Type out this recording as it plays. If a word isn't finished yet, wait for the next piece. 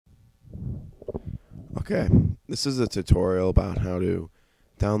Okay, this is a tutorial about how to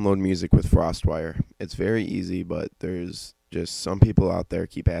download music with Frostwire. It's very easy, but there's just some people out there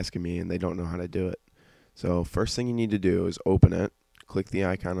keep asking me and they don't know how to do it. So first thing you need to do is open it, click the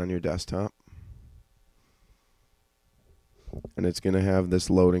icon on your desktop, and it's going to have this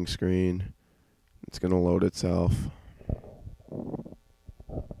loading screen. It's going to load itself.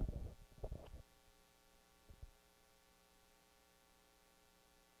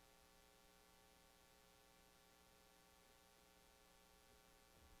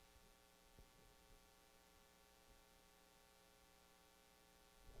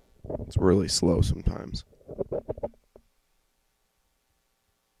 It's really slow sometimes.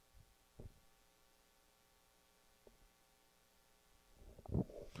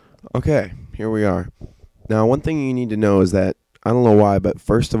 Okay, here we are. Now, one thing you need to know is that, I don't know why, but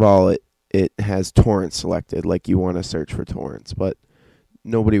first of all, it has torrents selected, like you want to search for torrents, but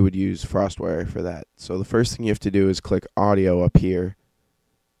nobody would use Frostwire for that. So the first thing you have to do is click audio up here,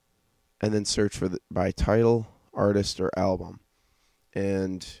 and then search for by title, artist, or album.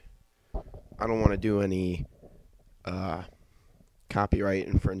 And I don't want to do any copyright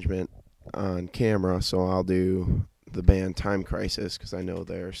infringement on camera, so I'll do the band Time Crisis because I know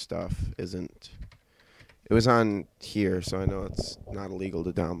their stuff isn't. It was on here, so I know it's not illegal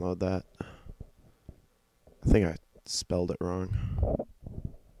to download that. I think I spelled it wrong.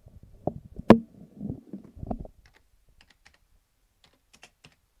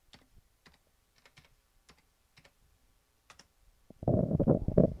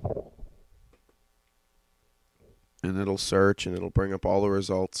 And it'll search and it'll bring up all the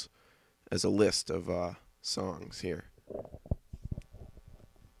results as a list of songs here.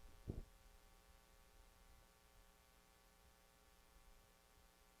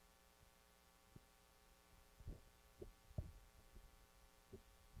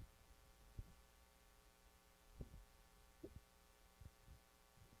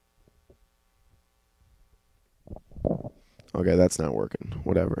 Okay, that's not working.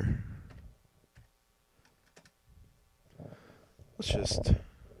 Whatever. Let's just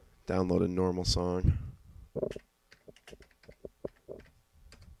download a normal song.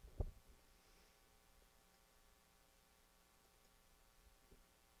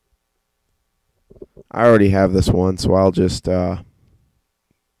 I already have this one, so I'll just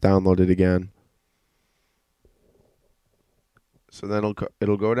download it again. So then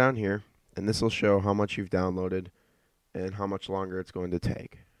it'll go down here, and this will show how much you've downloaded and how much longer it's going to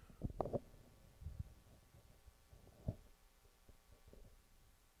take.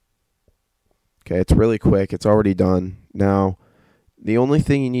 Okay, it's really quick. It's already done. Now, the only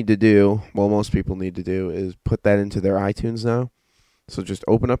thing you need to do, well, most people need to do, is put that into their iTunes now. So just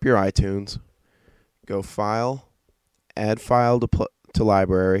open up your iTunes, go File, Add File to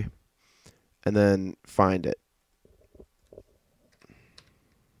Library, and then find it.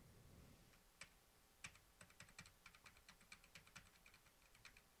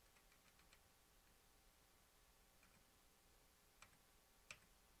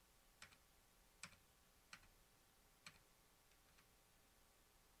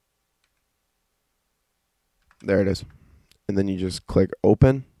 There it is. And then you just click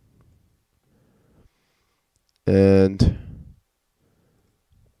Open. And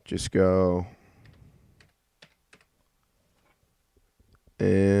just go.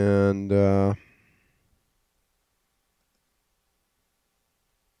 And it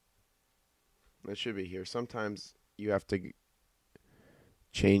should be here. Sometimes you have to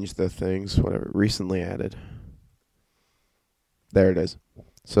change the things, whatever, recently added. There it is.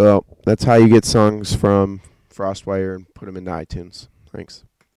 So that's how you get songs from Frostwire and put them into iTunes. Thanks.